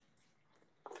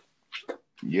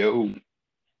Yo,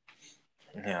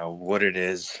 What it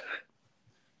is.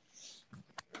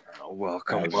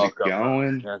 Welcome, how's it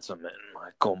going? gentlemen, my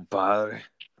compadre.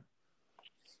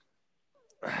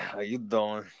 How you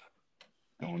doing?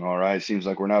 Going all right. Seems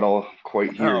like we're not all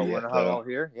quite here No, we're yet, not though. all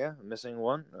here. Yeah, missing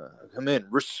one. Come in,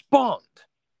 respond.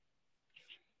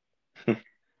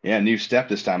 Yeah, new step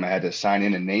this time. I had to sign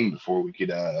in a name before we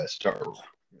could start.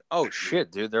 Oh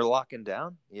shit, dude, they're locking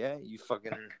down. Yeah, you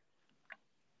fucking.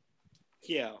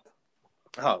 Yeah.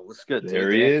 Oh, what's good, dude? There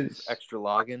he They asked you is. for extra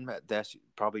login. They asked you to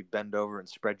probably bend over and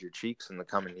spread your cheeks in the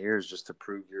coming years just to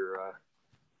prove your.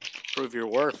 Prove your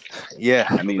worth. Yeah,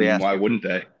 I they'll be mean, asking why for, wouldn't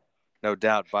they? No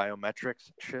doubt,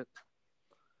 biometrics shit.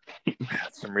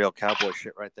 That's some real cowboy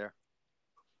shit right there.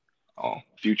 Oh,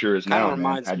 future is Kind now, of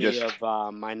man. reminds me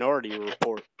of Minority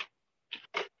Report.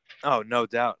 Oh, no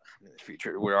doubt. I mean, the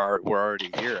future, we're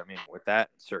already here. I mean, with that,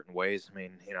 in certain ways. I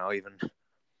mean, even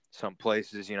some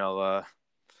places,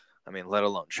 let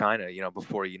alone China.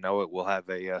 Before you know it, we'll have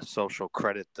a social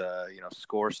credit,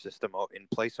 score system in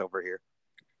place over here.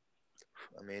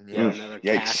 I mean, Another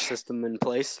cash system in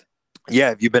place. Yeah,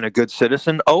 have you been a good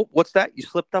citizen? Oh, what's that? You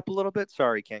slipped up a little bit.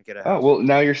 Sorry, can't get a house. Oh, well,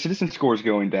 now your citizen score is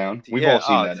going down. We've all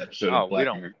seen that episode of Black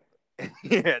Mirror.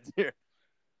 Yeah, dude.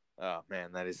 Oh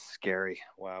man, that is scary.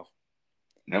 Wow.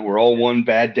 Now we're all one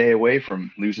bad day away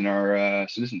from losing our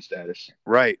citizen status.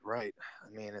 Right. I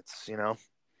mean, it's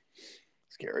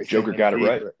scary. Joker got it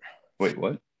right. But... Wait,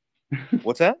 what?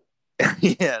 What's that?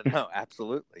 Yeah, no,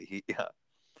 absolutely.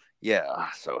 Yeah.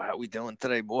 So how we doing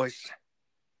today, boys?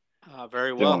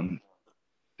 Very well.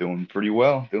 Doing pretty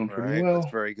well. That's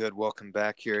very good. Welcome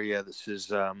back here. Yeah, this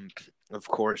is of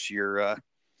course your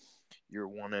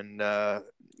one and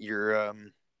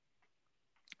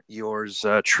yours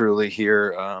truly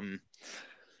here,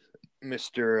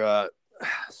 Mr.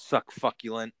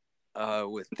 Suckfucculent,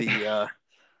 with the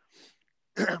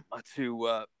my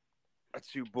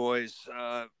two boys,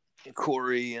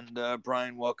 Corey and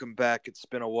Brian. Welcome back. It's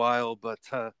been a while, but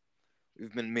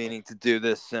we've been meaning to do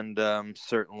this, and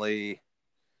certainly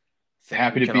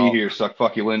happy to be here,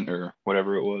 Suckfucculent, or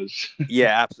whatever it was.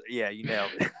 Yeah, absolutely. Yeah, you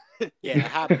nailed it. Yeah,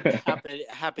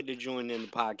 happy to join in the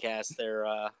podcast there,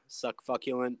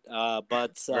 Suckfucculent.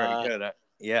 But very good.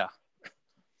 Yeah,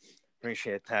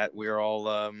 appreciate that. We're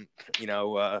all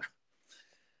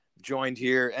joined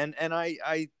here, and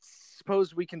I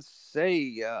suppose we can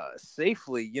say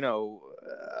safely,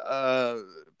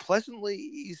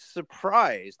 pleasantly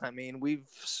surprised. I mean, we've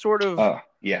sort of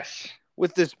yes.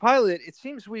 With this pilot, it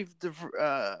seems we've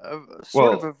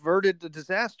sort of averted the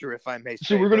disaster, if I may say.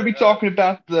 So we're going to be talking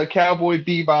about the Cowboy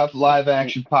Bebop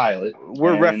live-action pilot.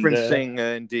 We're referencing,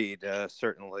 indeed,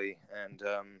 certainly, and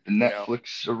the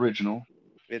Netflix original.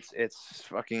 It's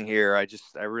fucking here. It's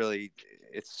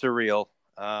surreal.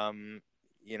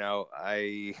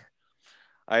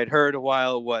 I had heard a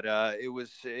while what it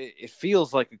was. It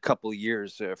feels like a couple of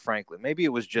years, frankly. Maybe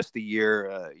it was just a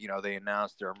year. They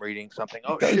announced, or I'm reading something.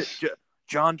 Oh shit,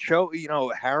 John Cho.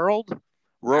 Harold.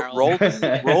 Roldy.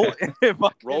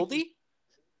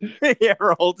 Yeah,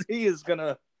 Roldy is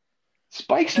gonna.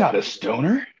 Spike's not a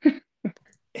stoner.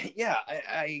 Yeah,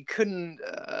 I couldn't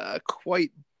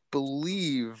quite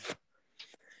believe.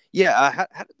 Yeah, how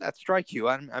did that strike you?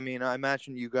 I mean, I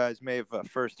imagine you guys may have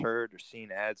first heard or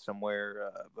seen ads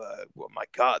somewhere. Well, my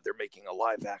God, they're making a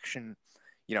live action.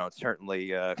 Certainly,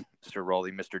 Mr.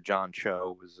 Rolly, Mr. John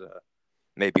Cho was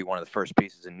maybe one of the first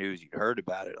pieces of news you'd heard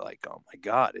about it. Like, oh my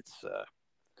God, it's.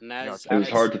 It was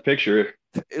hard to picture.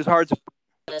 It was hard to.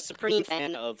 A supreme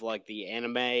fan of like the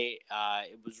anime.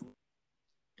 It was.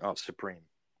 Oh, Supreme.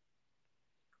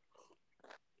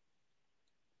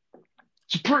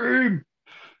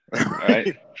 All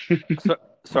right.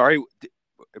 Sorry,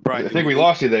 Brian. I think we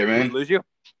lost you there, man. Did we lose you?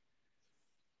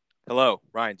 Hello,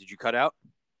 Ryan. Did you cut out?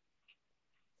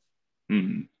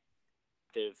 In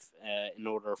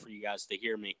order for you guys to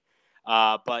hear me,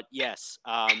 but yes,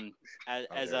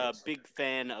 as a big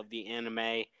fan of the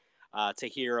anime, to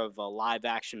hear of a live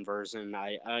action version,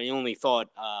 I only thought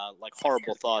like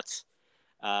horrible thoughts.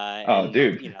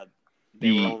 Dude,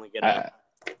 they were only gonna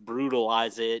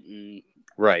brutalize it and.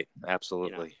 Right,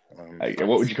 absolutely.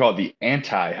 What would you call it? The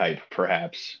anti-hype,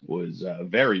 perhaps, was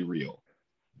very real.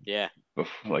 Yeah.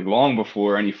 Long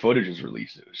before any footage was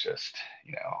released, it was just,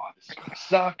 this is going to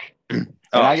suck. And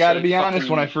I got to be honest,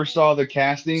 when I first saw the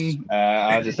casting,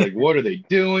 I was just like, what are they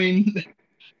doing?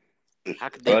 How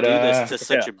could they do this to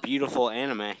such a beautiful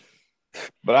anime?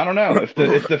 But I don't know. If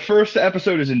the first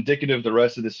episode is indicative of the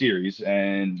rest of the series,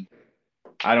 and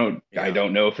I don't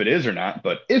know if it is or not,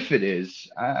 but if it is,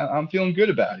 I'm feeling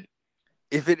good about it.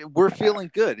 We're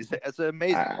feeling good. It's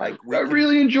amazing. I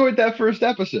really enjoyed that first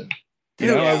episode.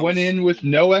 I went in with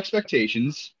no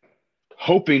expectations,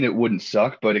 hoping it wouldn't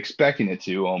suck, but expecting it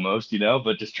to almost,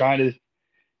 but just trying to,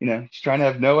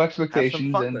 have no Have some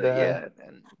expectations. fun And with it.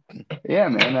 yeah,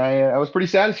 man, I was pretty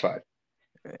satisfied.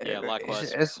 Yeah,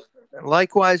 likewise.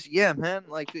 Likewise, yeah, man.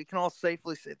 Like we can all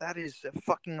safely say that is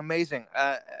fucking amazing.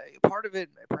 Part of it,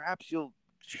 perhaps you'll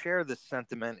share this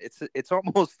sentiment. It's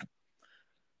almost,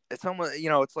 it's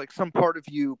like some part of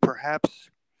you, perhaps.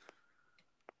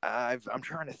 I'm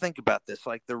trying to think about this.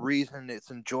 Like the reason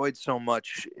it's enjoyed so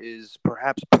much is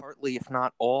perhaps partly, if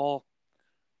not all,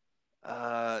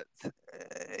 set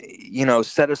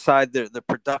aside the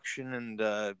production and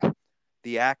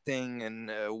the acting and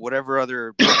whatever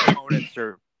other components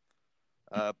are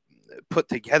put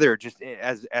together just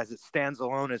as it stands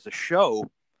alone as a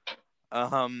show.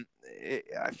 I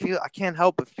can't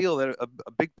help but feel that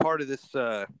a big part of this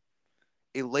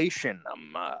elation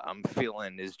I'm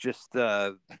feeling is just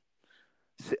with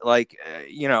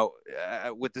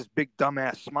this big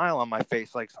dumbass smile on my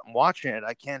face, like I'm watching it,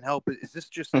 I can't help it. Is this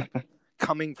just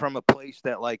coming from a place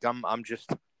that like I'm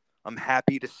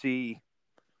happy to see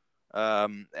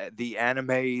the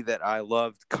anime that I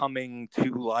loved coming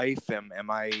to life?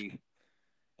 Am I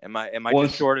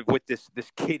just sort of with this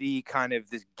kitty kind of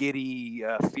this giddy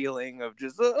feeling of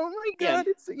just oh my god,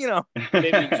 it's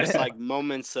maybe just like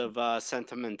moments of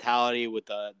sentimentality with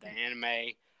the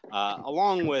anime,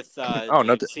 along with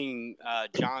seeing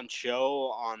John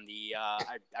Cho on the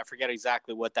I forget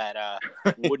exactly what that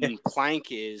wooden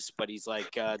plank is, but he's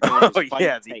like doing his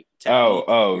fight technique.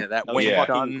 That was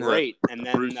fucking great. And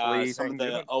then some of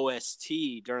the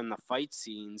OST during the fight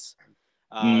scenes.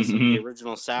 Some of the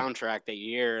original soundtrack that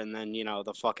you hear, and then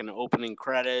the fucking opening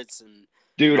credits and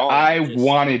dude, and I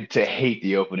wanted to hate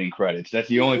the opening credits. That's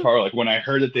the only part. Like when I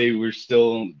heard that they were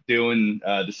still doing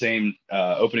the same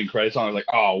opening credits song, I was like,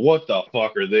 oh, what the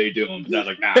fuck are they doing? But I was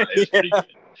like, nah, it's pretty good.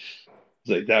 It's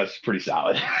like that's pretty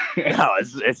solid. No,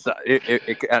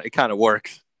 it kind of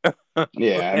works.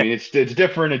 Yeah, I mean it's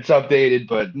different, it's updated,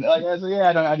 but like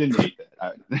I didn't hate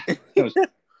that. It was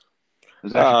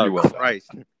actually pretty well done.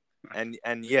 And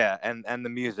the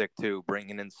music too,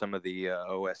 bringing in some of the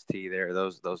OST there,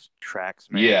 those tracks,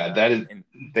 man. Yeah, that is.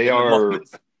 They are,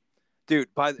 dude.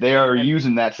 They are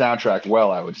using that soundtrack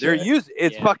well, I would say. They're using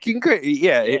it's fucking great.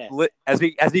 Yeah, as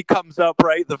he comes up,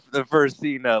 right, the first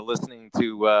scene, listening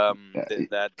to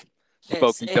that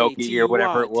spoken Doki or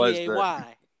whatever it was.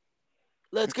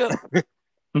 Let's go.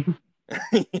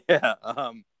 Yeah,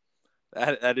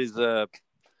 that is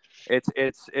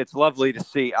it's lovely to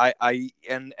see.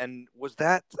 And was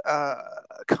that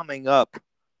coming up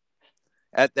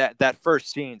at that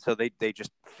first scene? So they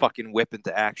just fucking whip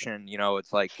into action.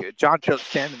 It's like John Cho's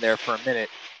standing there for a minute.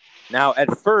 Now,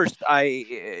 at first,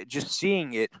 I just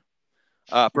seeing it,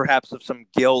 perhaps of some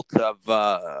guilt of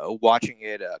watching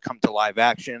it come to live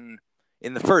action.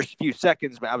 In the first few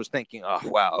seconds, I was thinking, oh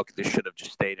wow, okay, this should have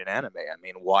just stayed in anime. I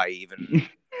mean, why even?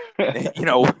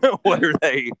 What are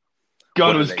they?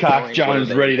 Gun was cocked. John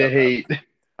was ready to hate.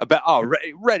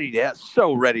 Ready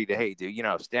to hate,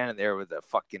 dude. Standing there with a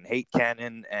fucking hate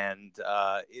cannon, and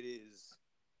it is.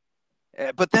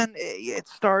 But then it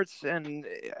starts, and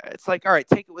it's like, all right,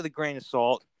 take it with a grain of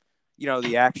salt.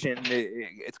 The action.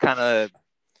 It's kind of.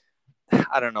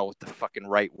 I don't know what the fucking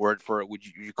right word for it. Would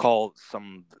you call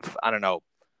some? I don't know.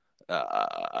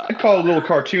 I'd call it a little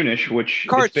cartoonish, which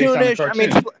cartoonish. I mean,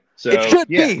 so, it should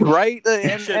be right.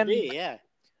 It should be, yeah.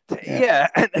 Yeah,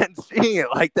 and seeing it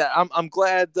like that, I'm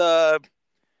glad. I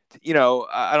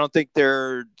don't think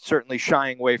they're certainly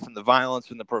shying away from the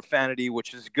violence and the profanity,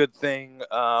 which is a good thing.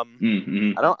 I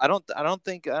don't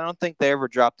think they ever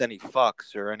dropped any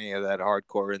fucks or any of that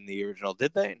hardcore in the original,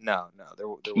 did they? No, there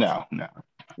was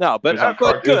no, but it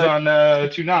was on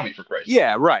Toonami, for Christ.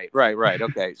 Yeah, right.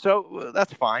 Okay, so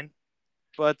that's fine,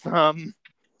 but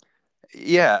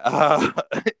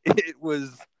it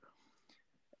was.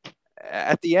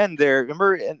 At the end there,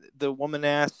 remember the woman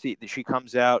asked, she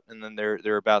comes out, and then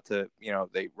they're about to,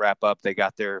 they wrap up. They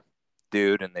got their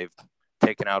dude, and they've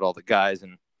taken out all the guys,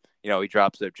 and he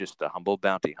drops up just a humble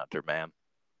bounty hunter, ma'am.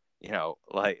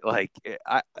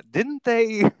 Didn't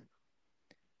they?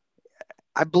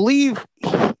 I believe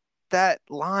that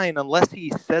line, unless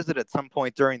he says it at some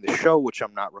point during the show, which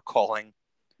I'm not recalling.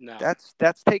 No,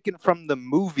 that's taken from the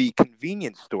movie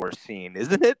convenience store scene,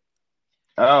 isn't it?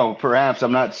 Oh, perhaps.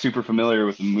 I'm not super familiar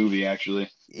with the movie, actually.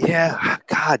 Yeah,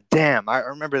 god damn. I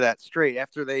remember that straight.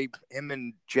 After him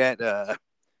and Jet,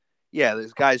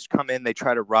 those guys come in, they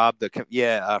try to rob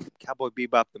Cowboy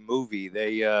Bebop, the movie.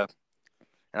 And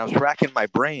I was racking my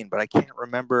brain, but I can't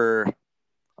remember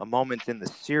a moment in the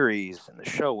series, in the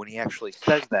show, when he actually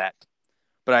says that.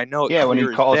 but I know it Yeah, when he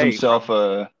clear as calls day himself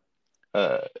from-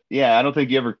 yeah, I don't think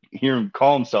you ever hear him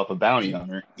call himself a bounty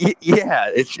hunter. Yeah,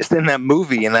 it's just in that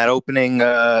movie, in that opening.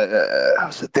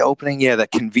 Was it the opening? Yeah, the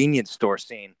convenience store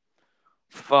scene.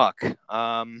 Fuck.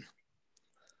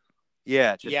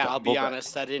 Yeah. Just Yeah, I'll be Boba.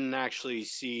 honest. I didn't actually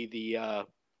see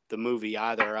the movie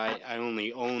either. I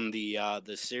only own the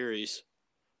series,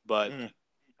 but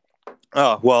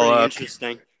Oh pretty well.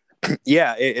 interesting.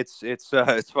 Yeah, it's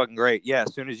fucking great. Yeah,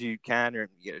 as soon as you can or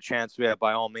get a chance, yeah,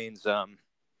 by all means.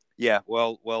 Yeah,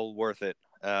 well worth it.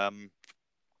 And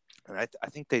I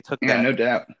think they took Yeah, that. no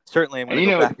doubt. Certainly, I'm And gonna you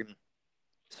go know, back and.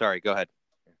 Sorry, go ahead.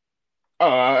 oh,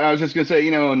 I was just gonna say,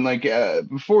 you know, and like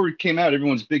before it came out,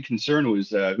 everyone's big concern was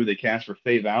who they cast for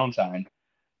Faye Valentine.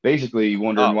 Basically,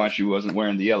 wondering Oh. why she wasn't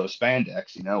wearing the yellow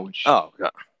spandex. You know, which Oh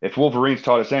God. if Wolverine's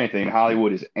taught us anything,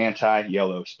 Hollywood is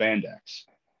anti-yellow spandex.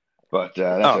 But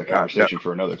that's a God, conversation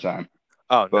for another time.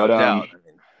 Oh, no But doubt. I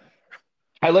mean,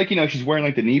 I like, you know, she's wearing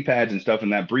like the knee pads and stuff in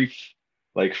that brief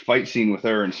like fight scene with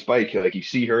her and Spike. Like you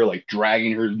see her like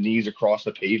dragging her knees across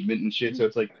the pavement and shit. So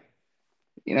it's like,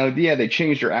 you know, yeah, they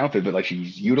changed her outfit, but like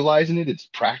she's utilizing it. It's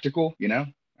practical, you know.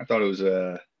 I thought it was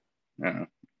I don't know.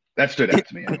 That stood out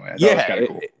to me anyway. I thought it was kind of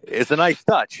cool. It's a nice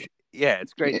touch. Yeah,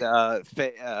 it's great. Yeah.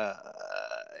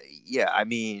 Yeah, I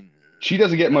mean, She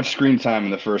doesn't get much screen time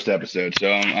in the first episode,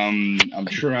 so I'm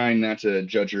trying not to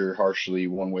judge her harshly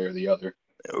one way or the other.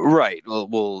 right.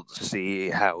 We'll see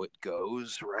how it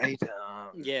goes. Right.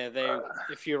 Yeah,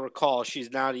 if you recall,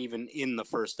 she's not even in the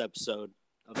first episode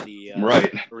of the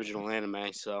Right. original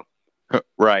anime. So,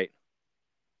 Right.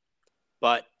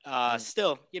 but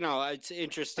still, you know, it's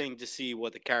interesting to see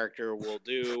what the character will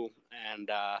do and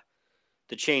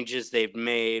the changes they've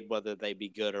made, whether they be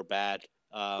good or bad.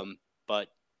 But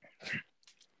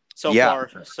so far,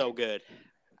 so good,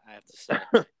 I have to say.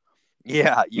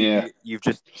 Yeah. Yeah. You've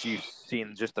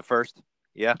seen just the first.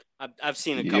 Yeah. I've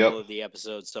seen a couple of the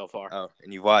episodes so far. Oh,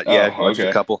 and you watched? Yeah, Oh, watched okay.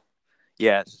 a couple.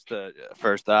 Yeah, it's just the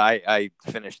first. I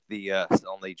finished the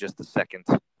only just the second.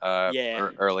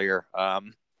 Earlier.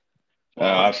 I'm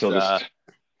just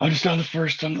on the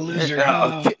first. I'm the loser.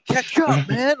 Catch up,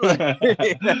 man.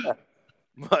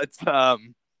 But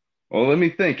well, let me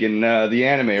think. In the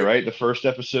anime, right? The first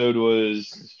episode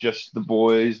was just the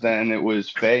boys. Then it was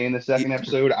Faye in the second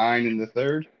episode, Ayn in the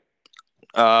third.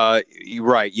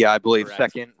 right. Yeah, I believe Correct.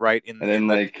 second. Right And then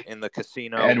in the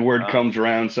casino. Edward comes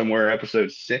around somewhere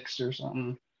episode 6 or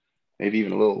something. Maybe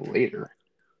even a little later.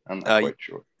 I'm not quite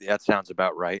sure. That sounds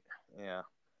about right. Yeah.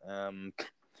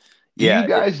 Do you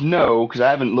guys know, because I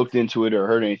haven't looked into it or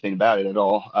heard anything about it at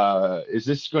all, is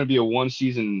this going to be a one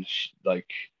season, like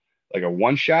a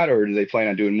one shot, or do they plan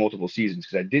on doing multiple seasons?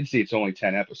 Because I did see it's only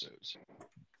 10 episodes.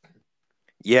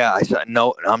 Yeah, I said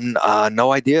no. I'm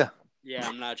no idea. Yeah,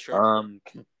 I'm not sure.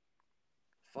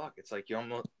 Fuck, it's like you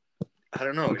almost. I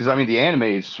don't know. Because I mean, the anime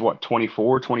is what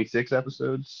 24, 26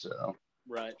 episodes. So.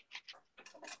 Right.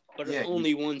 But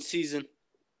only one season.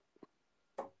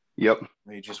 Yep.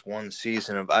 Maybe just one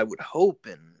season of. I would hope,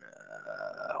 and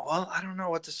well, I don't know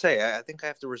what to say. I think I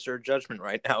have to reserve judgment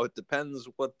right now. It depends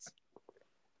what.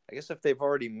 I guess if they've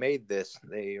already made this,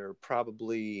 they are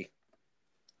probably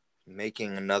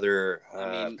making another.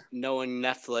 I mean, knowing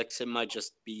Netflix, it might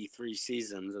just be 3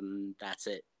 seasons and that's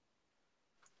it.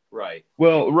 Right.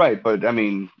 Well, right, but I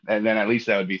mean, and then at least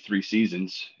that would be 3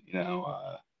 seasons. You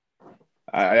know,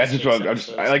 I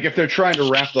like if they're trying to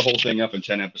wrap the whole thing up in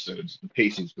 10 episodes, the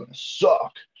pacing's going to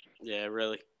suck. Yeah,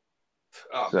 really.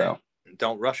 Oh, so man.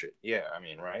 Don't rush it. Yeah, I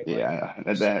mean, right? Yeah,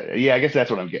 I guess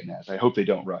that's what I'm getting at. I hope they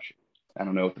don't rush it. I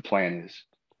don't know what the plan is.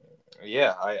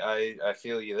 Yeah, I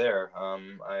feel you there.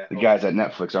 The guys at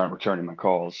Netflix aren't returning my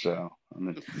calls, so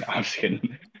I'm just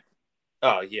kidding.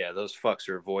 Oh yeah, those fucks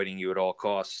are avoiding you at all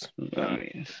costs.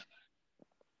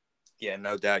 Yeah,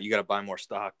 no doubt. You got to buy more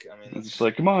stock. I mean, it's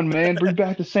like, come on, man, bring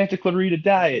back the Santa Clarita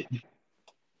Diet.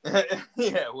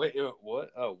 Yeah. Wait. What?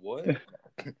 Oh, what?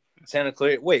 Santa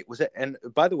Clarita. Wait, was that? And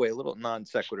by the way, a little non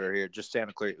sequitur here. Just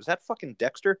Santa Clarita. Was that fucking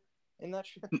Dexter in that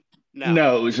shit?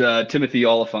 No, it was Timothy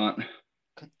Olyphant.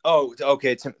 Oh,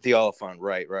 okay, Timothy Olyphant.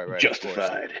 Right.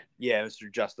 Justified. Yeah,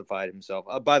 Mr. Justified himself.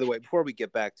 By the way, before we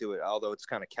get back to it, although it's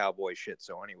kind of cowboy shit,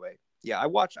 so anyway. Yeah,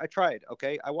 I tried,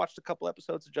 okay? I watched a couple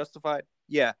episodes of Justified.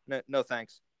 Yeah, no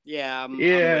thanks. Yeah, I'm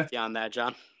with you on that,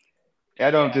 John. I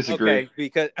don't disagree.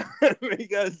 Okay,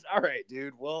 because all right,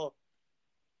 dude. Well,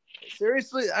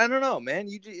 seriously, I don't know, man.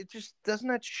 It just doesn't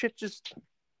that shit just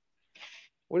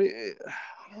I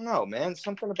don't know, man.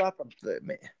 Something about the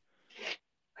man.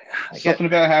 Something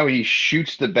about how he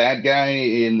shoots the bad guy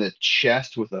in the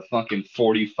chest with a fucking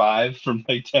 45 from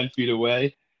like 10 feet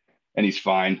away, and he's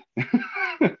fine.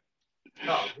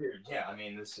 Oh, dude, yeah. I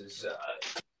mean, this is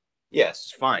yes,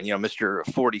 it's fine. You know, Mr.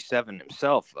 47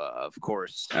 himself, of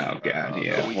course. Oh God,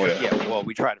 yeah.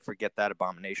 We try to forget that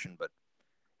abomination, but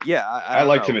yeah, I I don't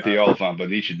like know. Timothy Oliphant, but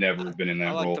he should never have been in I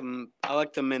that like role. them. I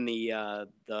like them in the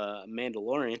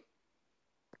Mandalorian.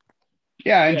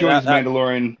 Yeah, I Yeah, enjoyed his that-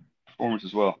 Mandalorian performance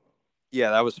as well.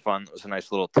 Yeah, that was fun. It was a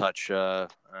nice little touch.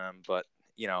 But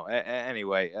you know,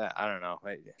 anyway, I don't know.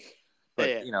 But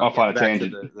Yeah. you know, Off on a getting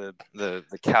back tangent. to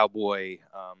the cowboy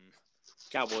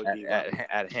Cowboy Bebop.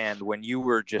 at hand, when you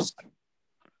were just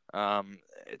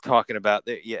talking about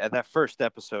that first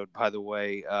episode, by the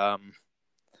way,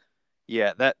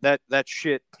 yeah, that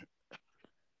shit.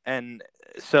 And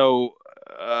so,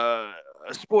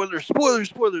 spoilers.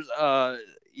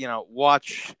 You know,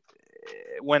 watch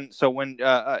when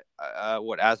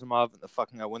what Asimov and the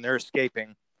fucking when they're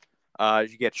escaping,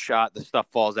 you get shot, the stuff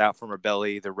falls out from her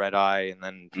belly, the red eye, and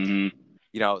then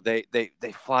you know they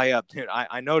fly up. Dude,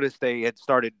 I noticed they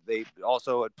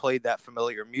also had played that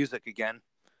familiar music again.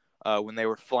 When they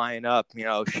were flying up, you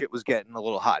know, shit was getting a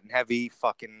little hot and heavy,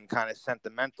 fucking kind of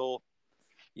sentimental.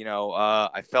 You know,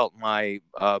 I felt my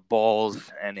balls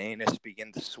and anus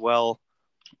begin to swell.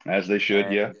 As they should,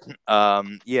 and, yeah.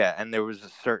 Yeah, and there was a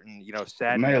certain, you know, The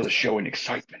sadness. male is showing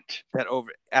excitement.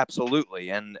 Absolutely,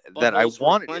 and But that I those were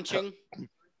wanted. clenching.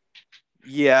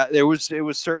 Yeah, it was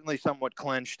certainly somewhat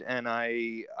clenched, and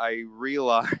I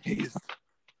realized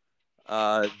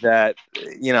that,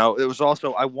 you know, it was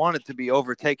also, I wanted to be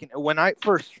overtaken when I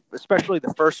first, especially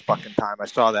the first fucking time I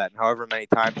saw that, and however many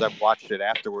times I've watched it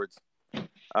afterwards.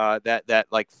 That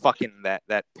like fucking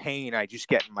that pain I just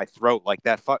get in my throat, like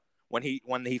that when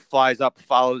he flies up,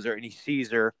 follows her, and he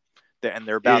sees her, and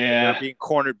they're being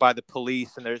cornered by the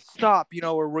police, and they're stop, you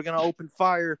know, or we're gonna open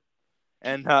fire,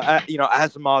 and you know,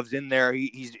 Asimov's in there,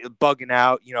 he's bugging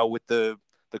out, you know, with the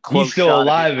close he's still shot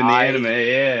alive of his in the eyes.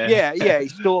 anime, yeah,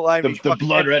 he's still alive. the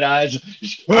blood red eyes.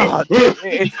 Dude,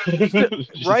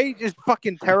 it's right, just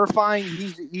fucking terrifying.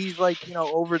 He's like, you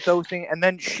know, overdosing, and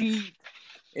then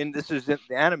and this is in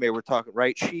the anime we're talking,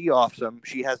 right? She offs him.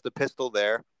 She has the pistol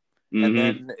there, and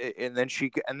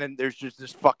then there's just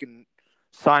this fucking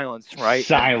silence, right?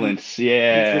 Silence, He's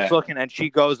just looking, and she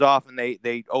goes off, and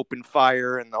they open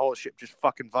fire, and the whole ship just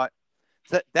fucking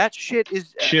that shit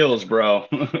is chills, bro.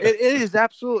 it is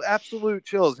absolute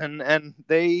chills, and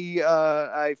they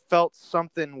I felt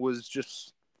something was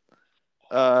just.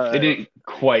 They didn't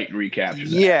quite recapture that.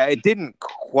 Yeah, it didn't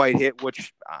quite hit,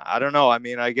 which I don't know. I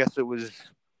mean, I guess it was.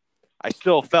 I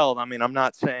still felt. I mean, I'm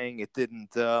not saying it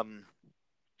didn't. You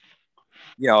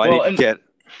know, I didn't get.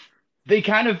 They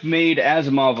kind of made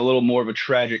Asimov a little more of a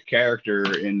tragic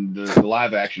character in the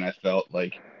live action. I felt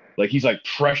like he's like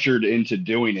pressured into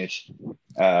doing it,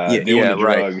 doing the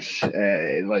drugs.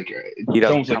 Like it's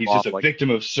almost like he's just a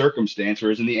victim of circumstance.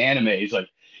 Whereas in the anime, he's like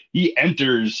he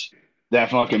enters that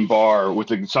fucking bar with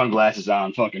the sunglasses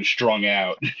on, fucking strung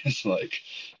out. It's like,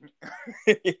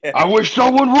 I wish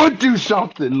someone would do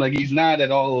something. Like he's not at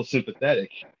all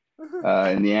sympathetic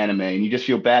in the anime, and you just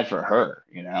feel bad for her,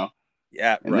 you know.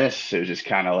 Yeah, and this, it was just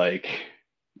kind of like,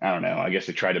 I don't know. I guess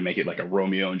they tried to make it like a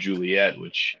Romeo and Juliet,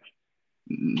 which,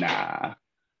 nah.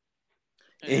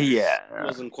 It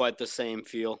wasn't quite the same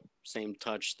feel, same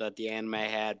touch that the anime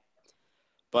had.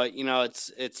 But you know,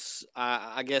 it's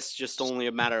I guess just only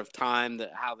a matter of time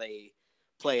that how they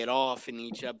play it off in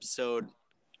each episode.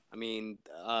 I mean,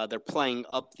 they're playing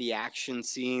up the action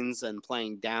scenes and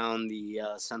playing down the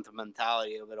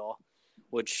sentimentality of it all,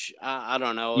 which I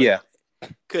don't know. Yeah.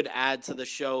 Could add to the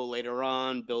show later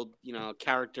on, build, you know,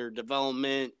 character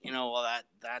development, you know, all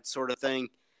that sort of thing.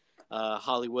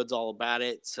 Hollywood's all about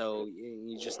it, so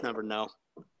you just never know.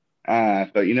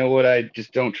 But you know what? I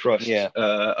just don't trust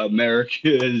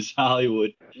America's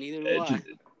Hollywood. Neither do I.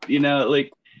 You know,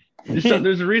 like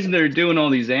there's a reason they're doing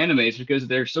all these animes, because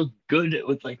they're so good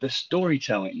with like the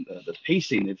storytelling, the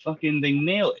pacing. They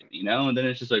nail it, you know. And then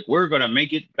it's just like, we're gonna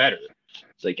make it better.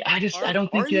 It's like I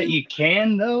don't think that you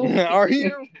can though. Are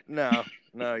you? No,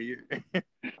 you're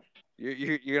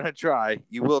gonna try.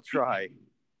 You will try.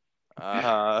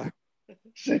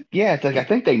 It's like I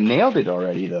think they nailed it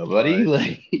already though, buddy.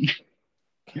 Like,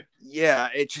 yeah,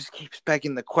 it just keeps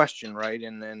begging the question, right?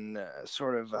 And then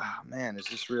sort of, man, is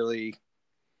this really?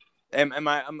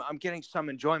 I'm getting some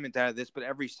enjoyment out of this, but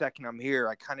every second I'm here,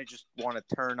 I kind of just want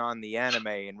to turn on the anime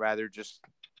and rather just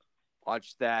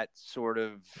watch that sort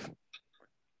of.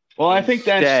 Well, I think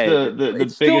that's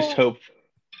the biggest hope.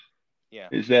 Yeah,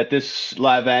 is that this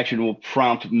live action will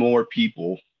prompt more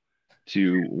people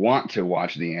to want to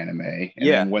watch the anime. And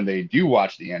then when they do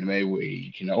watch the anime,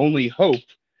 we can only hope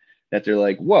that they're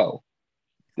like, whoa,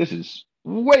 this is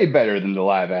way better than the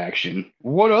live action.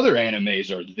 What other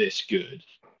animes are this good?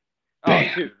 Oh,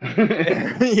 Bam. dude.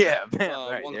 Yeah, man.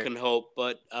 Right One there. can hope,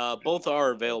 but both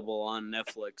are available on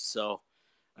Netflix. So,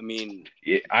 I mean,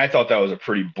 I thought that was a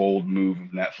pretty bold move of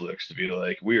Netflix to be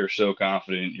like, we are so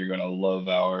confident you're gonna love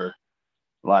our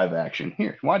live action.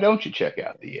 Here, why don't you check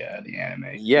out the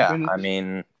anime? Yeah, I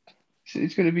mean,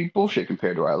 It's gonna be bullshit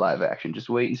compared to our live action. Just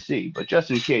wait and see. But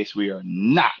just in case, we are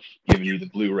not giving you the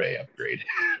Blu-ray upgrade.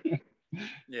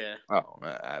 yeah. oh,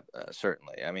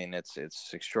 certainly. I mean, it's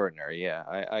extraordinary. Yeah,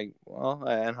 and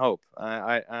hope.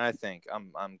 I think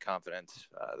I'm confident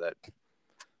that.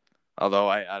 Although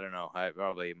I don't know, I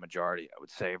probably majority I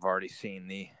would say I've already seen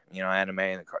the anime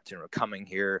and the cartoon are coming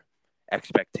here.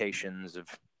 Expectations of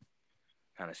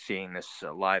kind of seeing this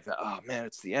live. Oh man,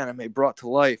 it's the anime brought to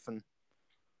life, and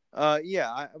yeah,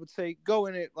 I would say go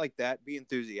in it like that, be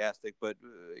enthusiastic, but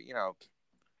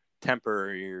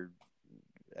temper your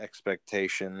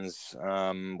expectations,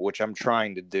 which I'm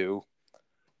trying to do.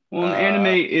 Well, an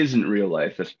anime isn't real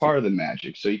life. That's part of the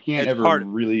magic. So you can't ever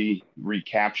really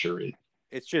recapture it.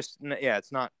 It's just, yeah,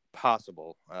 it's not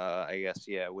possible. I guess,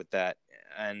 yeah, with that.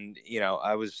 And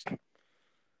I was.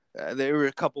 There were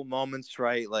a couple moments,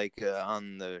 right, like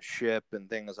on the ship and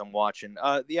things I'm watching.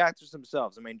 The actors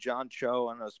themselves. I mean, John Cho.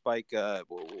 I don't know, Spike.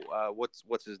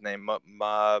 What's his name?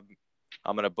 I'm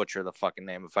gonna butcher the fucking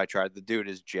name if I try. The dude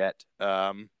is Jet.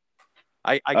 I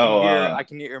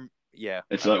can hear. Yeah.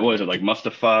 It's like, what is it, like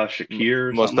Mustafa Shakir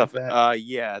or something like that?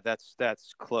 Yeah, that's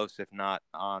close, if not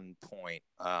on point.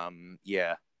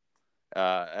 Yeah.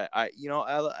 And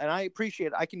I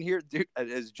appreciate. I can hear dude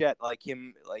as Jet, like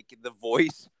him, like the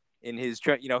voice in his.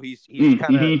 He's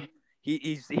kind of.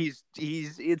 He's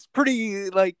it's pretty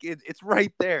like it's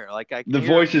right there. Like I can the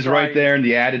voice is right there and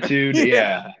the attitude.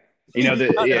 Yeah.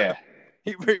 Yeah.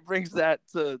 He brings that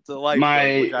to life.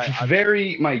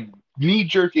 My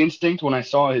knee-jerk instinct when I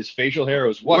saw his facial hair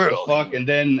was what the fuck, and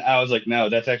then I was like, no,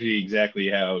 that's actually exactly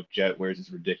how Jet wears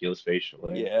his ridiculous facial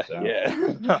hair.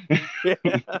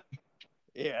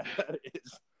 Yeah,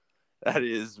 that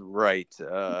is right.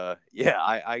 Yeah,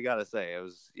 I gotta say, I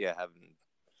was having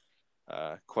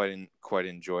quite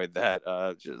enjoyed that.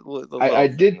 Just I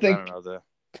did think I don't know,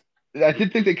 I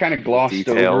did think they kind of glossed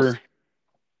details. over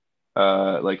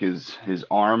like his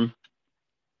arm,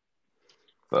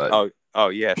 but oh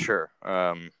yeah, sure.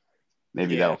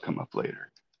 Maybe that'll come up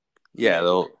later. Yeah,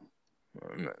 they'll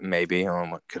maybe.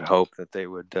 I could hope that they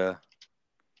would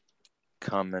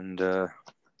come and.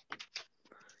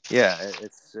 Yeah,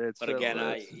 it's. But again,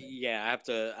 I have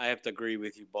to agree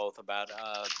with you both about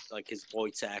like his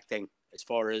voice acting as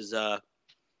far as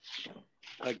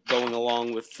like going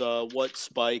along with what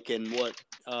Spike and what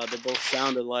they both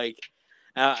sounded like.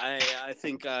 I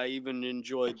think I even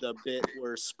enjoyed the bit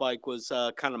where Spike was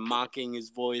kind of mocking his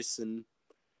voice, and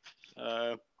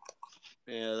yeah,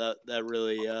 that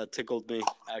really tickled me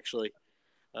actually,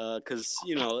 because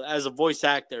as a voice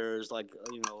actor, is like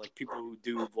like people who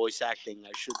do voice acting,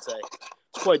 I should say,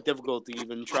 it's quite difficult to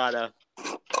even try to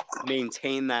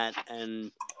maintain that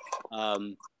and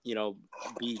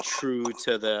be true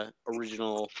to the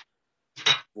original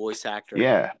voice actor.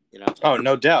 Yeah. Oh,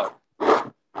 no doubt.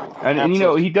 And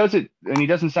he does it, and he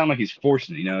doesn't sound like he's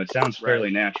forcing it. It sounds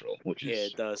fairly natural, which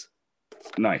is it does.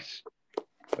 Nice,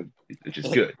 which is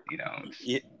good.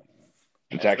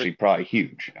 It's actually probably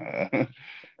huge.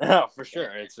 Oh, for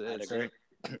sure. It's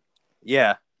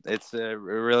yeah, it's a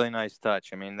really nice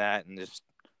touch. I mean that, and just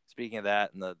speaking of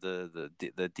that, and the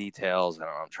details. I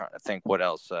don't know. I'm trying to think what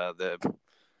else.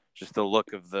 Just the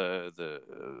look of the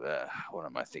what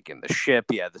am I thinking? The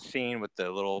ship. Yeah, the scene with the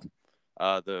little.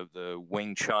 The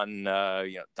Wing Chun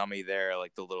dummy there,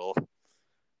 like the little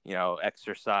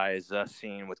exercise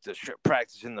scene with the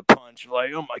practicing the punch,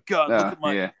 like, oh my god, look at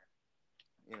my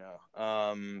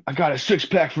I got a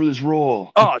 6-pack for this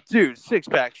role. Oh dude,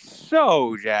 6-pack,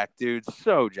 so jacked, dude,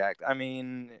 so jacked. I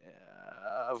mean,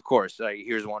 of course,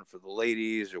 here's one for the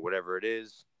ladies or whatever it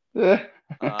is. Here's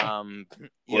something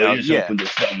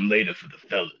later for the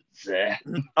fellas.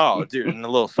 Oh, dude, and a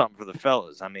little something for the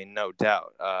fellas. I mean, no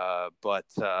doubt. But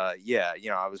yeah,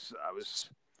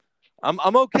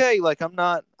 I'm okay. Like I'm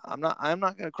not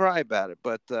gonna cry about it.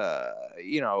 But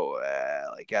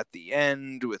like at the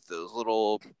end with those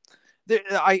little,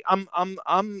 I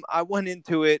went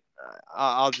into it.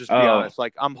 I'll just be honest.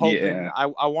 Like I'm hoping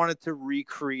I wanted to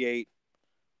recreate.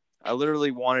 I literally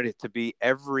wanted it to be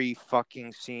every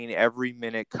fucking scene, every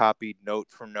minute copied note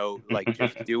for note. Like,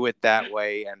 just do it that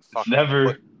way and fucking.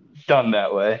 Never done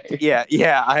that way.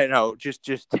 Yeah, I know.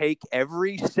 Just take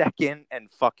every second and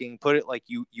fucking put it like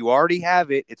you already have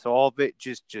it. It's all of it.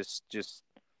 Just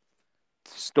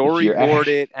storyboard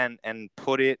it and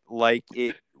put it like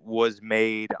it was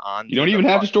made on. You don't even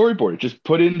have to storyboard it. Just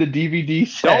put in the DVD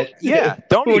set.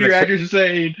 Don't when even your actors are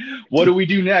saying, "What do we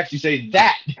do next?" You say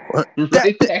that.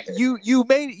 Right there.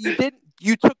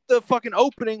 You took the fucking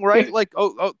opening, right? Like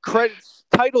credits,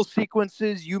 title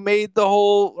sequences. You made the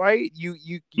whole right.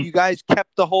 You guys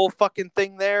kept the whole fucking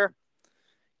thing there.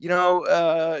 You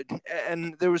know,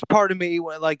 and there was part of me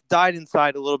when, like, died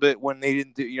inside a little bit when they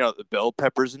didn't do, the bell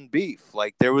peppers and beef.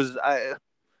 Like, there was,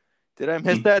 did I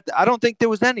miss that? I don't think there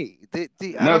was any.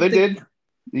 No, they did.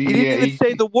 He didn't even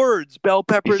say the words bell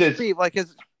peppers and beef. Like,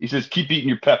 he says, keep eating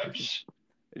your peppers.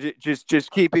 Just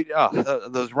keep it.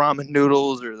 Those ramen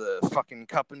noodles or the fucking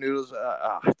cup of noodles.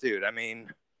 Dude, I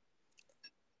mean,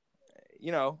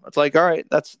 it's like, all right,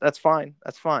 that's fine.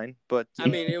 That's fine. But I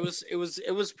mean, it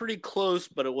was pretty close,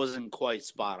 but it wasn't quite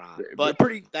spot on. But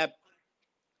that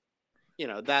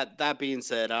being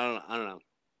said, I don't know.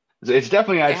 It's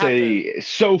definitely, I'd say,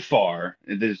 so far,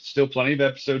 there's still plenty of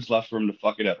episodes left for him to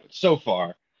fuck it up. But so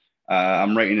far,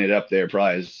 I'm rating it up there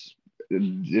probably as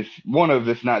if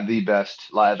not the best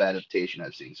live adaptation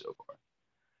I've seen so far.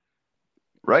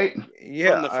 Right?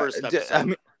 Yeah. From the first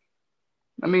episode.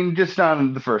 I mean, just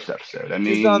on the first episode.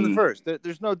 Just on the first.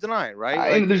 There's no denying,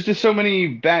 right? There's just so many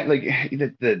bad, like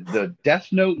the Death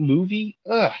Note movie.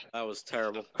 Ugh. That was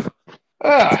terrible.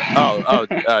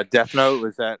 Death Note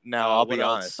was that? Now I'll be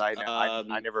honest.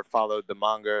 I never followed the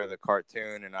manga or the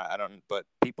cartoon, and I don't. But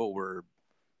people were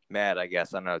mad. I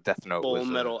guess I don't know. Death Note Full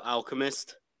Metal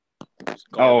Alchemist.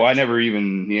 I never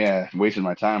even wasted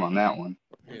my time on that one.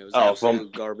 It was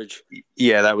absolute garbage.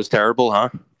 Yeah, that was terrible, huh?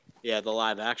 Yeah, the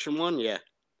live action one. Yeah.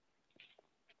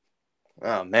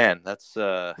 Oh man, that's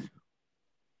I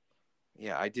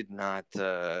did not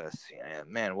see.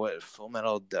 Man, what Full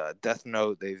Metal Death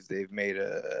Note? They've made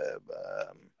a.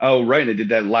 Right, they did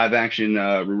that live action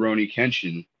Rurouni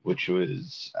Kenshin, which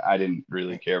was I didn't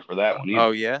really care for that one either.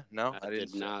 Oh yeah, no, I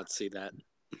did not see that.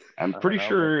 I'm pretty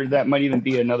sure that might even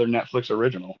be another Netflix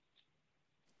original.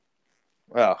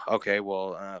 Oh, okay.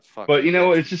 Well, fuck. But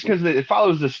it's just because it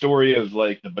follows the story of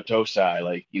like the Batosai,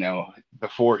 like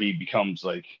before he becomes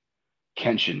like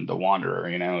Kenshin the Wanderer.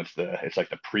 It's like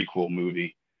the prequel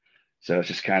movie, so it's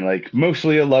just kind of like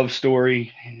mostly a love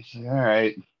story. And it's like, all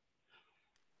right,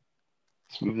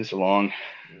 let's move this along.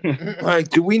 Like,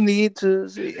 do we need to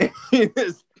see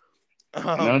this?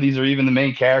 None of these are even the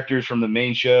main characters from the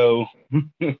main show.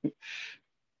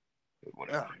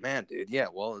 Oh man, dude. Yeah,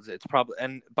 well, it's probably.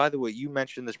 And by the way, you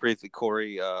mentioned this briefly,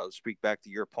 Corey. Speak back to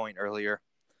your point earlier.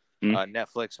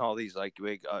 Netflix and all these like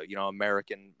big,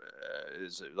 American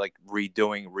is like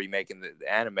remaking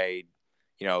the anime.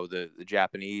 The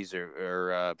Japanese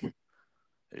or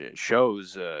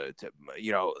shows.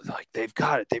 Like they've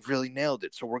got it. They've really nailed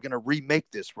it. So we're gonna remake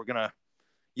this. We're gonna.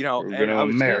 We're gonna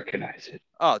Americanize it.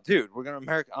 Oh, dude, we're gonna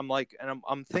American. I'm like, and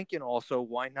I'm thinking also,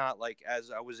 why not? Like, as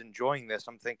I was enjoying this,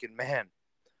 I'm thinking, man,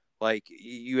 like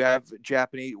you have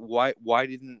Japanese. Why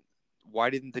didn't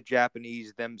the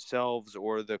Japanese themselves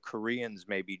or the Koreans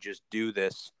maybe just do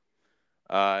this?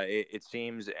 It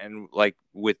seems, and like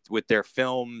with their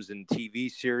films and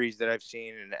TV series that I've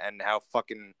seen, and how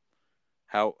fucking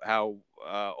how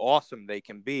awesome they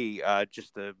can be. I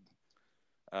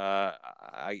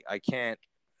can't.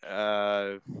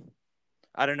 I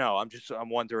don't know.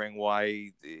 I'm wondering why,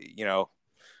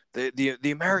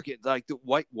 the American, like the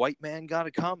white man got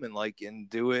to come and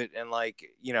do it. And I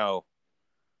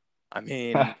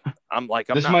mean,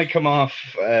 this might come off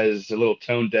as a little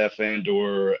tone deaf and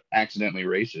or accidentally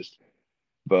racist,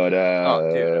 but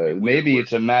maybe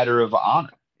it's a matter of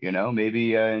honor.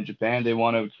 Maybe in Japan they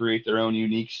want to create their own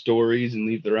unique stories and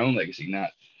leave their own legacy, not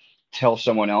tell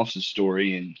someone else's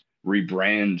story and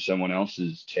rebrand someone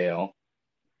else's tale.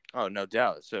 Oh, no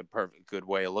doubt. It's a perfect good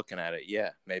way of looking at it.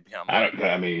 Yeah, maybe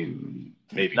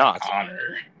maybe not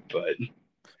honor, but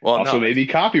maybe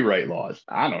copyright laws.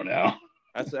 I don't know.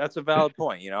 That's a valid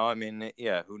point. I mean,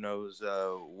 yeah, who knows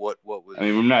what was. I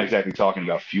mean, we're not exactly talking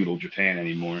about feudal Japan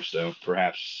anymore, so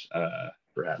perhaps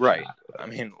right. Not, I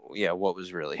mean, yeah, what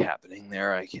was really happening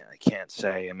there? I can't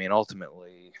say. I mean,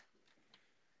 ultimately,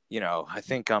 I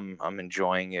think I'm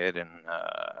enjoying it, and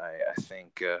I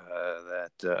think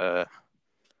that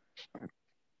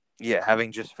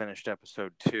having just finished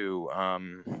episode 2,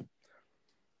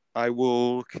 I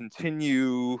will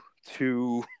continue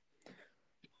to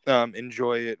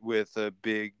enjoy it with a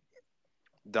big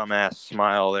dumbass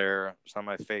smile there on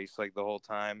my face like the whole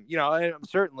time. I'm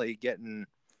certainly getting.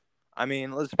 I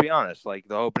mean, let's be honest. Like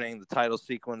the opening, the title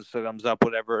sequence comes up,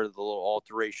 whatever, the little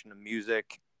alteration of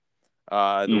music.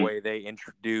 The way they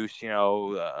introduce,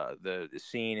 the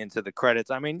scene into the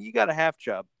credits. I mean, you got a half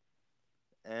job.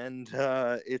 and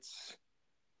it's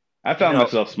I found know,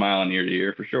 myself smiling ear to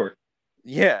ear for sure.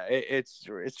 yeah, it's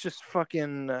just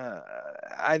fucking.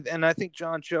 I think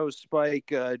John Cho,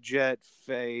 Spike, Jet,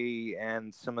 Faye,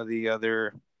 and some of the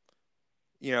other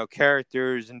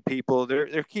characters and people,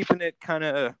 they're keeping it kind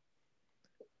of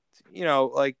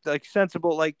like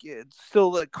sensible, like it's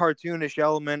still a cartoonish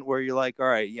element where you're like, all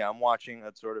right, yeah, I'm watching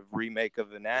a sort of remake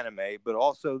of an anime, but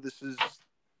also this is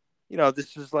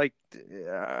like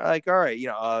all right,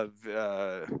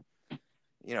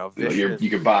 vicious. You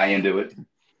could buy into it.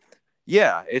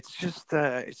 Yeah, it's just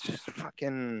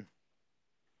fucking.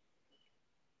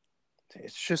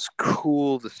 It's just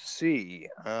cool to see.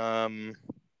 Yeah.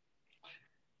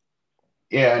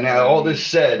 Now, all this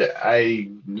said,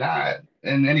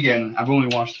 and again, I've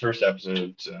only watched the first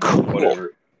episode, so Cool.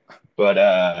 whatever.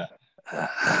 But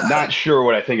not sure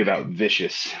what I think about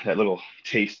Vicious. That little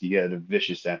taste you get of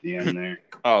Vicious at the end there.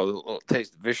 Oh, the little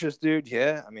taste of Vicious, dude.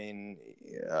 Yeah, I mean,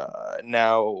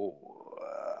 now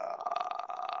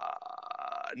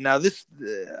this,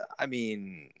 I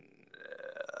mean.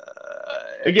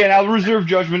 Again, I'll reserve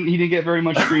judgment. He didn't get very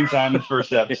much screen time in the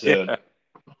first episode. Yeah.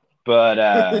 But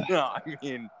no,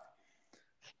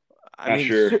 I mean,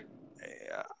 sure.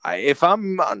 If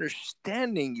I'm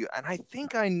understanding you, and I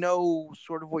think I know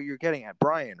sort of what you're getting at,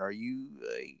 Brian, are you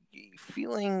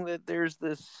feeling that there's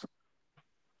this?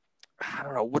 I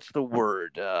don't know, what's the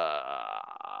word?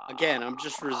 Again, I'm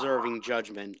just reserving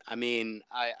judgment. I mean,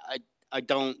 I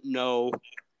don't know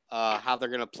how they're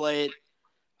gonna play it.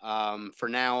 For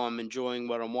now, I'm enjoying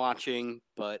what I'm watching,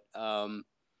 but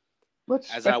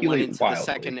as I went into the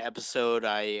second episode,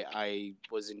 I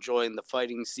was enjoying the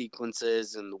fighting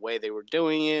sequences and the way they were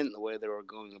doing it and the way they were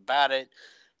going about it.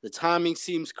 The timing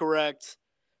seems correct.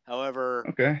 However,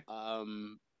 okay.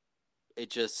 It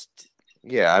just...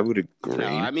 Yeah, I would agree.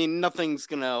 I mean, nothing's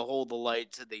going to hold the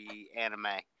light to the anime.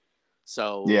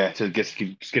 So yeah, to just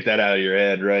get that out of your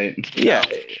head, right? Yeah,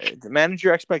 to manage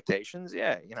your expectations.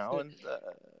 Yeah, and.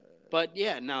 But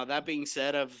yeah, no. That being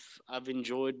said, I've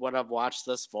enjoyed what I've watched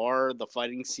thus far. The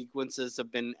fighting sequences have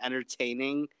been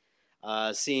entertaining.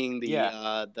 Seeing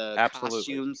the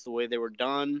costumes, the way they were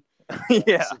done.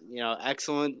 Yeah,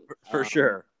 excellent for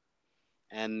sure.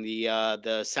 And the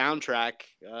soundtrack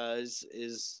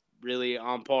is really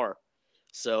on par.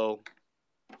 So.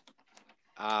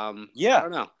 Yeah, I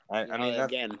don't know. I mean,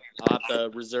 again, I'll have to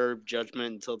reserve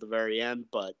judgment until the very end,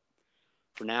 but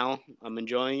for now, I'm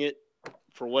enjoying it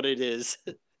for what it is.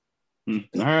 All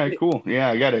right, cool. Yeah,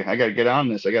 I gotta get on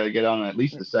this. I gotta get on at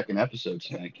least the second episode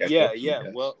tonight. Yeah.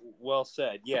 Well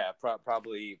said. Yeah,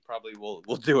 probably we'll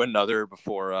do another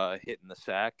before hitting the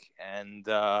sack, and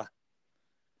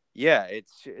yeah, it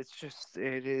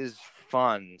is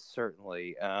fun,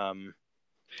 certainly.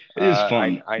 It is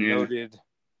fun. I noted.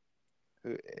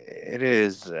 It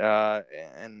is,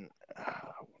 and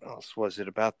what else was it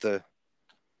about the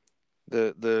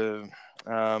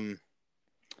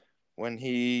when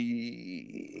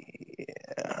he?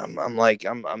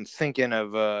 I'm thinking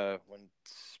of when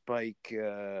Spike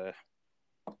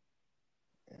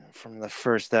from the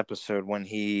first episode when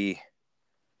he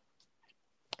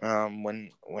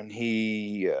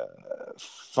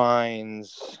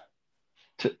finds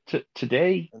today.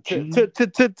 Today.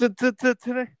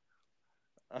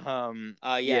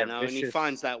 When he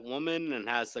finds that woman and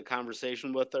has the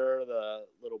conversation with her, the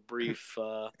little brief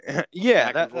back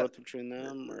and forth between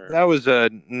them. That was a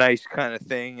nice kind of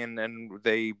thing, and then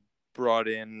they brought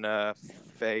in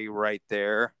Faye right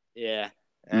there. Yeah,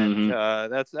 and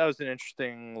that was an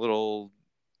interesting little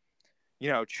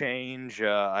change.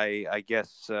 I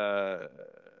guess it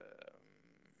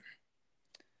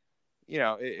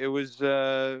was.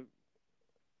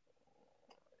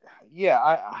 Yeah,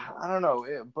 I don't know,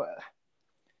 but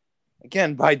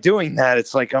again, by doing that,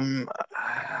 it's like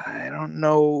I don't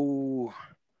know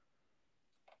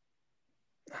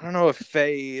if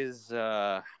Faye is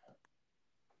well,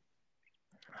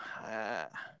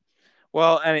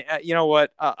 I mean, you know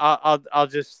what? I'll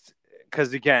just,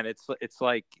 because again, it's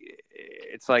like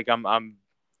I'm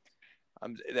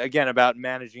again about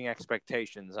managing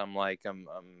expectations. I'm like I'm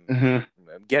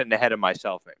getting ahead of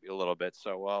myself maybe a little bit.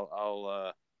 So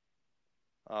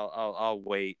I'll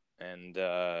wait, and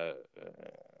I'm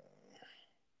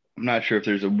not sure if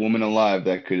there's a woman alive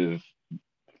that could have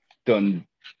done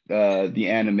the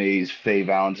anime's Faye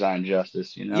Valentine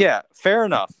justice. Yeah, fair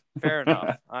enough.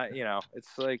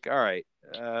 It's like, all right,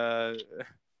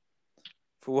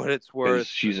 for what it's worth,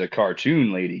 she's a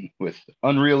cartoon lady with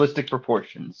unrealistic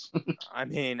proportions. I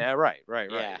mean, right.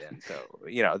 Yeah. And so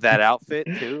that outfit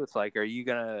too. It's like, are you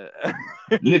gonna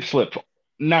nip slip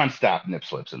nonstop nip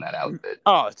slips in that outfit.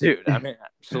 Oh, dude, I mean,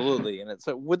 absolutely. And it's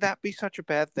would that be such a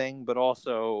bad thing? But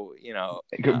also,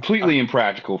 Completely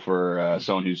impractical for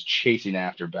someone who's chasing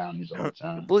after bounties all the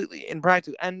time. Completely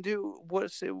impractical, and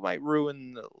it might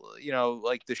ruin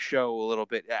like the show a little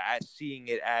bit, as seeing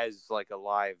it as like a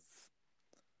live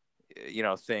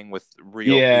thing with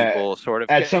real people, sort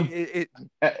of. At some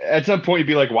point, you'd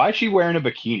be like, why is she wearing a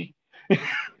bikini?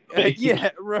 Yeah,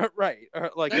 right.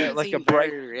 Or like a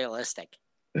bright, realistic.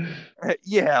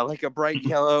 Yeah, like a bright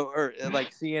yellow, or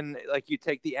like seeing, like, you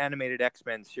take the animated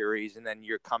X-Men series and then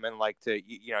you're coming like to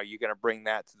you're gonna bring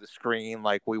that to the screen,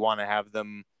 like we want to have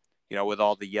them with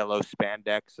all the yellow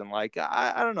spandex, and like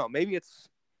I don't know, maybe it's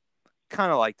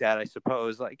kind of like that, I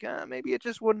suppose. Like maybe it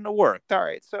just wouldn't have worked. All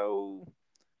right, so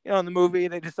in the movie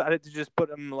they decided to just put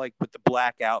them like with the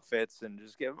black outfits and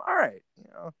just give them, all right,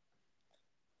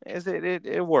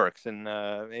 it works. And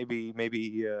maybe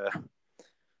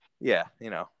yeah,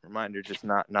 reminder just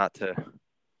not to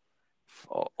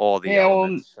all the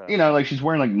elements. Like she's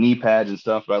wearing like knee pads and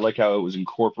stuff, but I like how it was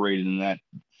incorporated in that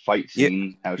fight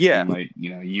scene, how she might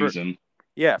use them.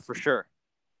 Yeah, for sure.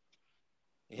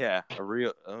 Yeah, a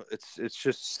real it's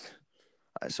just,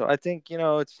 so I think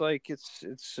it's like it's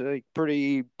like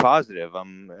pretty positive.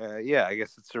 Yeah, I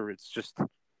guess it's just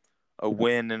a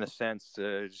win in a sense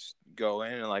to just go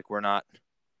in, and like we're not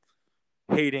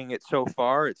hating it so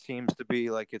far. It seems to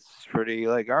be like it's pretty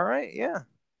like, all right, yeah,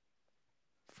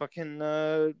 fucking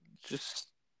just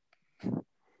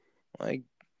like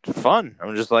fun.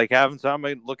 I'm just like having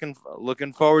somebody looking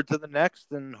forward to the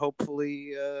next, and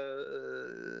hopefully,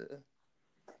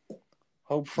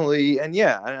 and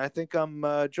yeah, I think I'm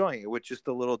enjoying it with just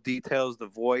the little details, the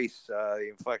voice, the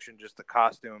inflection, just the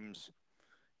costumes.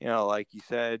 Like you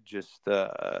said, just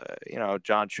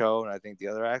John Cho, and I think the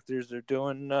other actors are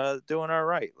doing all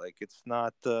right. Like it's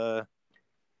not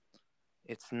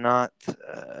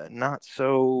not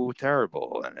so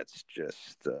terrible, and it's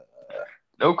just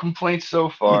no complaints so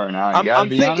far. Now I gotta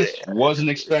be honest,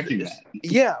 wasn't expecting that.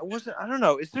 Yeah, wasn't. I don't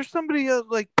know. Is there somebody Is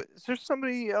there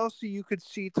somebody else who you could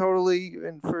see totally,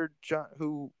 and for John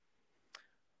who?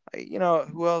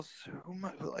 Who else?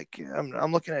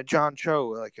 I'm looking at John Cho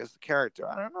like as the character.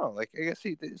 I don't know. Like, I guess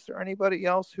is there anybody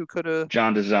else who could have?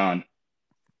 John DeZan.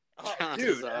 Oh,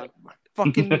 dude,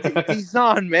 fucking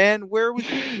DeZan, man. Where was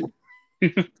he?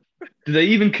 Did they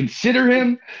even consider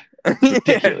him?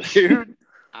 Yeah, dude.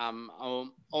 I'm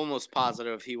almost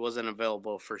positive he wasn't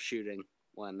available for shooting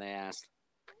when they asked.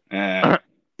 Yeah,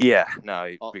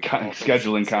 no.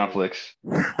 Scheduling conflicts.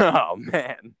 Oh,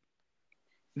 man.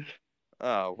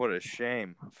 Oh, what a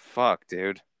shame. Fuck,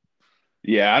 dude.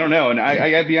 Yeah, I don't know. And I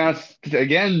gotta be honest,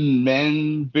 again,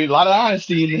 man, be a lot of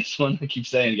honesty in this one. I keep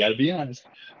saying, you gotta be honest.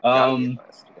 You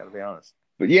gotta be honest.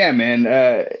 But yeah, man,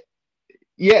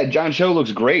 yeah, John Cho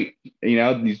looks great.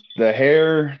 The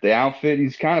hair, the outfit,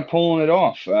 he's kind of pulling it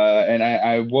off. And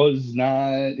I was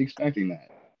not expecting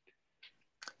that.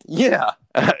 Yeah.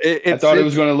 I thought it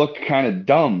was going to look kind of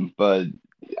dumb, but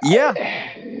yeah,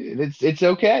 it's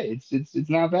okay. It's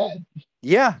not bad.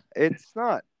 Yeah, it's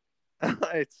not.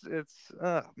 It's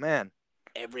oh man.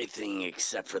 Everything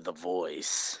except for the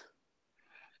voice.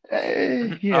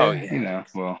 Yeah,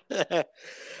 well.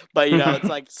 But it's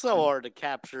like so hard to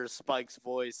capture Spike's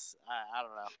voice. I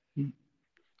don't know.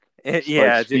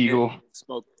 Yeah, Spiegel.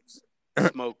 Smoke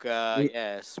 20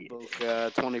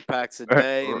 packs a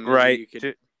day, and right? You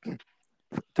could...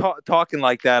 Talking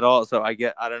like that also, I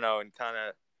don't know, and kind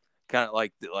of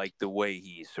like the way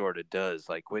he sort of does,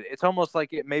 like it's almost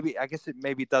like it maybe, I guess it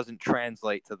maybe doesn't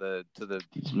translate to the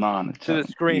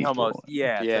screen almost.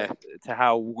 Yeah. To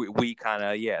how we kind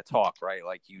of talk, right?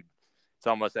 Like it's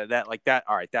almost that like that.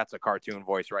 All right, that's a cartoon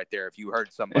voice right there. If you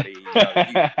heard somebody,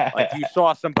 if you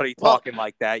saw somebody talking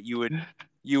like that, you would.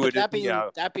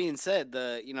 That being said,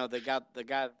 they got the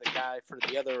guy for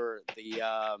the other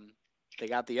they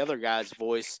got the other guy's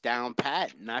voice down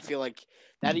pat, and I feel like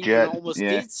that even almost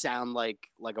did sound like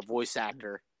a voice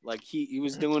actor. Like he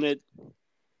was doing it.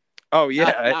 Oh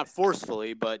yeah, not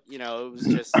forcefully, but it was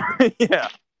just yeah.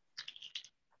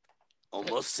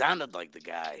 Almost sounded like the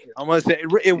guy. Almost it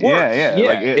works.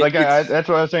 Yeah. That's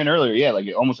what I was saying earlier. Yeah,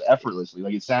 like almost effortlessly.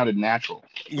 Like it sounded natural.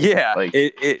 Yeah, like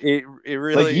it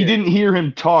really. Like you didn't hear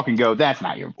him talk and go, "That's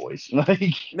not your voice."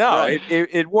 Like no, right.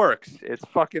 it works. It's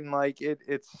fucking like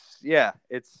it's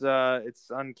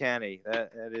uncanny.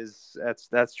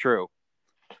 That's true.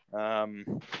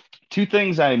 Two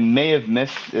things I may have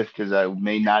missed because I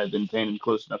may not have been paying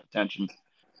close enough attention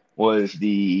was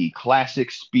the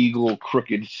classic Spiegel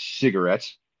crooked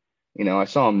cigarettes. I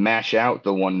saw him mash out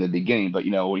the one in the beginning, but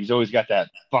he's always got that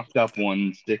fucked up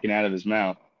one sticking out of his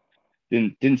mouth.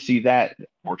 didn't see that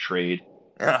portrayed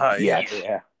yet.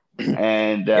 Yeah.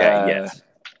 And Yes.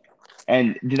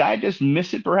 and did I just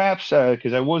miss it perhaps?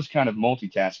 Because I was kind of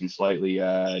multitasking slightly.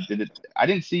 I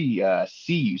didn't see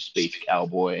you Space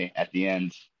Cowboy at the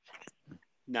end.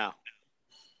 No.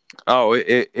 Oh,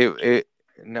 it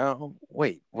no.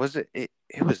 Wait, was it?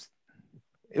 It was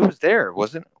there,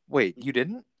 wasn't? Wait, you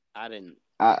didn't? I didn't.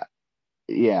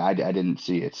 Yeah, I didn't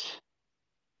see it.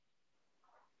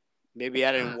 Maybe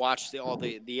I didn't watch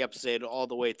the episode all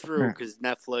the way through because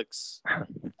Netflix,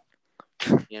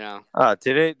 you know.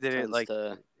 Did it tends like?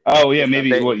 to- Oh yeah,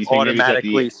 maybe they what you think? Maybe it's at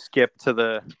automatically the skip to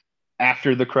the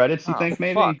after the credits. You think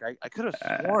maybe? Fuck. I could have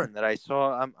sworn that I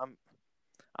saw.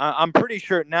 I'm pretty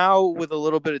sure now with a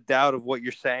little bit of doubt of what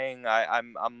you're saying.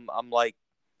 I'm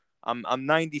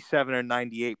 97 or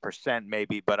 98%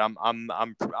 maybe, but I'm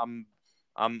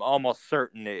almost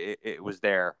certain it was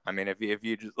there. I mean, if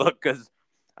you just look, because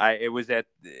it was at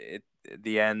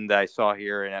the end. I saw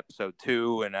here in episode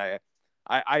 2, and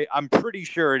I'm pretty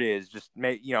sure it is. Just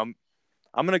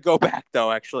I'm gonna go back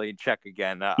though actually and check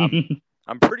again.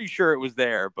 I'm pretty sure it was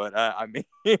there, but I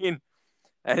mean,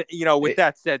 with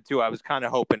that said too, I was kind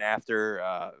of hoping after,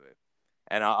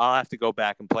 and I'll have to go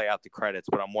back and play out the credits,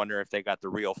 but I'm wondering if they got the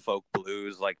real folk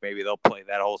blues, like maybe they'll play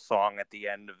that whole song at the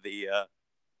end of the,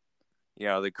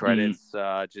 the credits.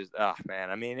 Just, oh man,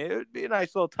 I mean, it would be a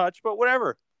nice little touch, but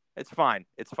whatever, it's fine.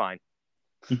 It's fine.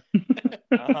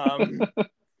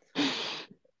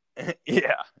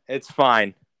 Yeah, it's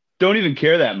fine. Don't even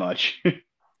care that much.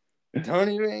 Don't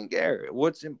even care.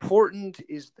 What's important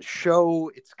is the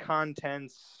show, its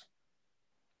contents,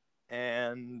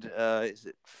 and is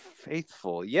it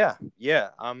faithful? Yeah.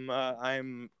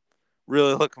 I'm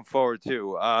really looking forward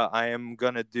to. I am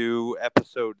gonna do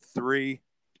episode 3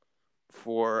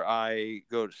 before I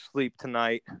go to sleep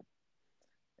tonight.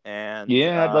 And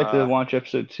yeah, I'd like to watch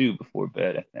episode 2 before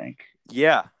bed, I think.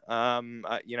 Yeah. I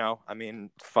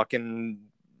mean, fucking.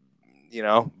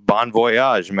 Bon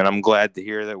voyage. I mean, I'm glad to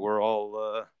hear that we're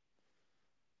all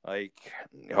like,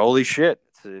 holy shit,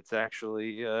 it's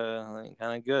actually kind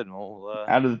of good. We'll,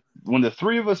 out of when the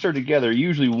 3 of us are together,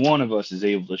 usually one of us is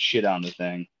able to shit on the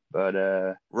thing. But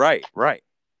right. I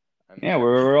mean, yeah,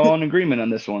 we're all in agreement on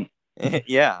this one.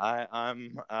 Yeah,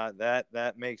 I'm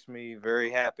that makes me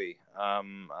very happy.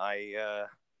 I'm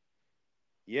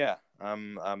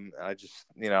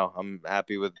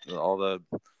happy with all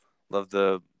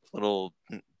the little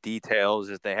details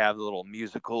that they have, the little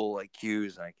musical like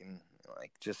cues. I can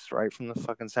just right from the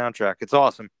fucking soundtrack. It's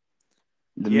awesome.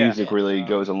 The music really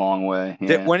goes a long way.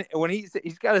 Yeah. When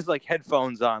he's got his like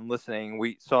headphones on listening,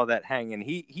 we saw that hanging.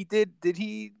 He did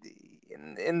he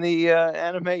in the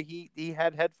anime he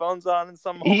had headphones on in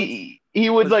some moments? He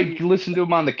would listen to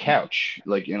him on the couch,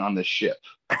 like on the ship.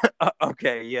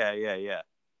 Okay, yeah.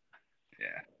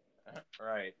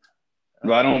 Right.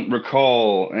 But I don't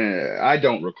recall. I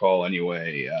don't recall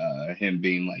anyway. Him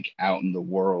being like out in the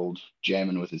world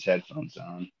jamming with his headphones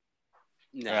on.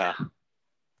 No.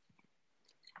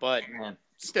 But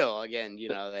still, again,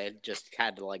 they just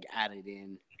had to like add it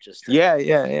in. Just yeah.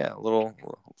 A little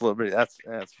bit. That's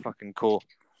fucking cool.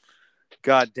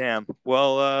 God damn.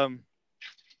 Well,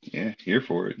 yeah, here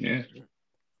for it. Yeah.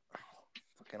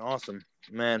 Fucking awesome,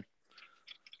 man.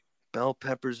 Bell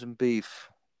peppers and beef.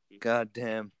 God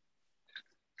damn.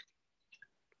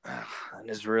 That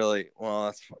is really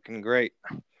that's fucking great.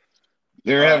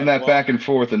 They're having that back and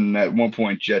forth, and at one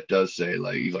point, Jet does say,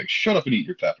 he's like, "Shut up and eat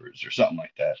your peppers," or something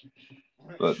like that.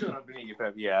 But shut up and eat your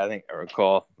peppers. Yeah, I think I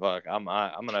recall. Fuck, I'm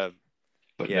gonna.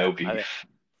 But no beef.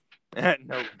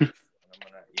 No beef.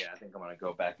 I think I'm gonna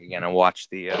go back again and watch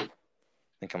the. I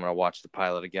think I'm gonna watch the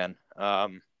pilot again. At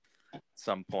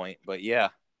some point, but yeah,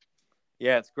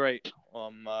 it's great.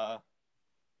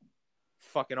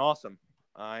 Fucking awesome.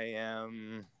 I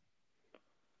am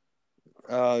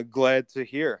glad to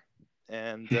hear.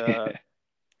 And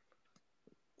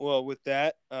well, with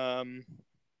that,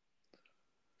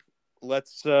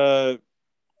 let's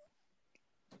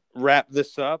wrap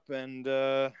this up. And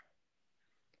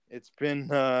it's been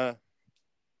a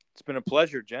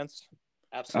pleasure, gents.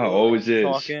 Absolutely. Oh, always is.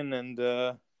 Talking,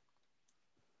 and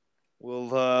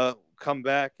we'll come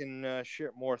back and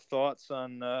share more thoughts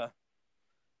on the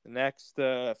next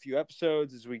few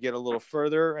episodes as we get a little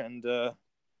further and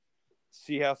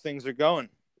see how things are going.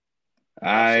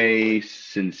 I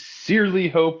sincerely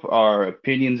hope our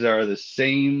opinions are the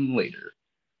same later.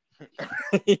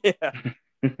 Yeah.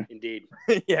 Indeed.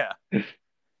 Yeah.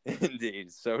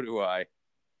 Indeed. So do I.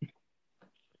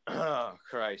 Oh,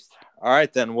 Christ. All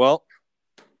right, then. Well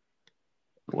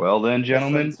then,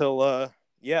 gentlemen. Until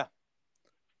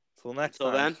next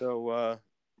time. Then. So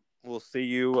we'll see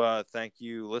you. Thank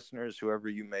you, listeners, whoever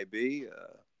you may be.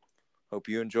 Hope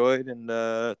you enjoyed and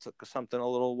took something a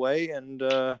little away. And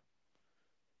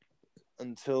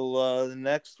until the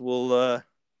next, we'll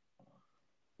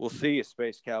see you,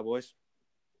 Space Cowboys.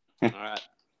 All right.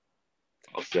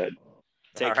 Well said.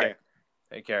 Take care.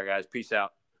 Take care, guys. Peace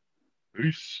out.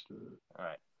 Peace. All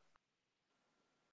right.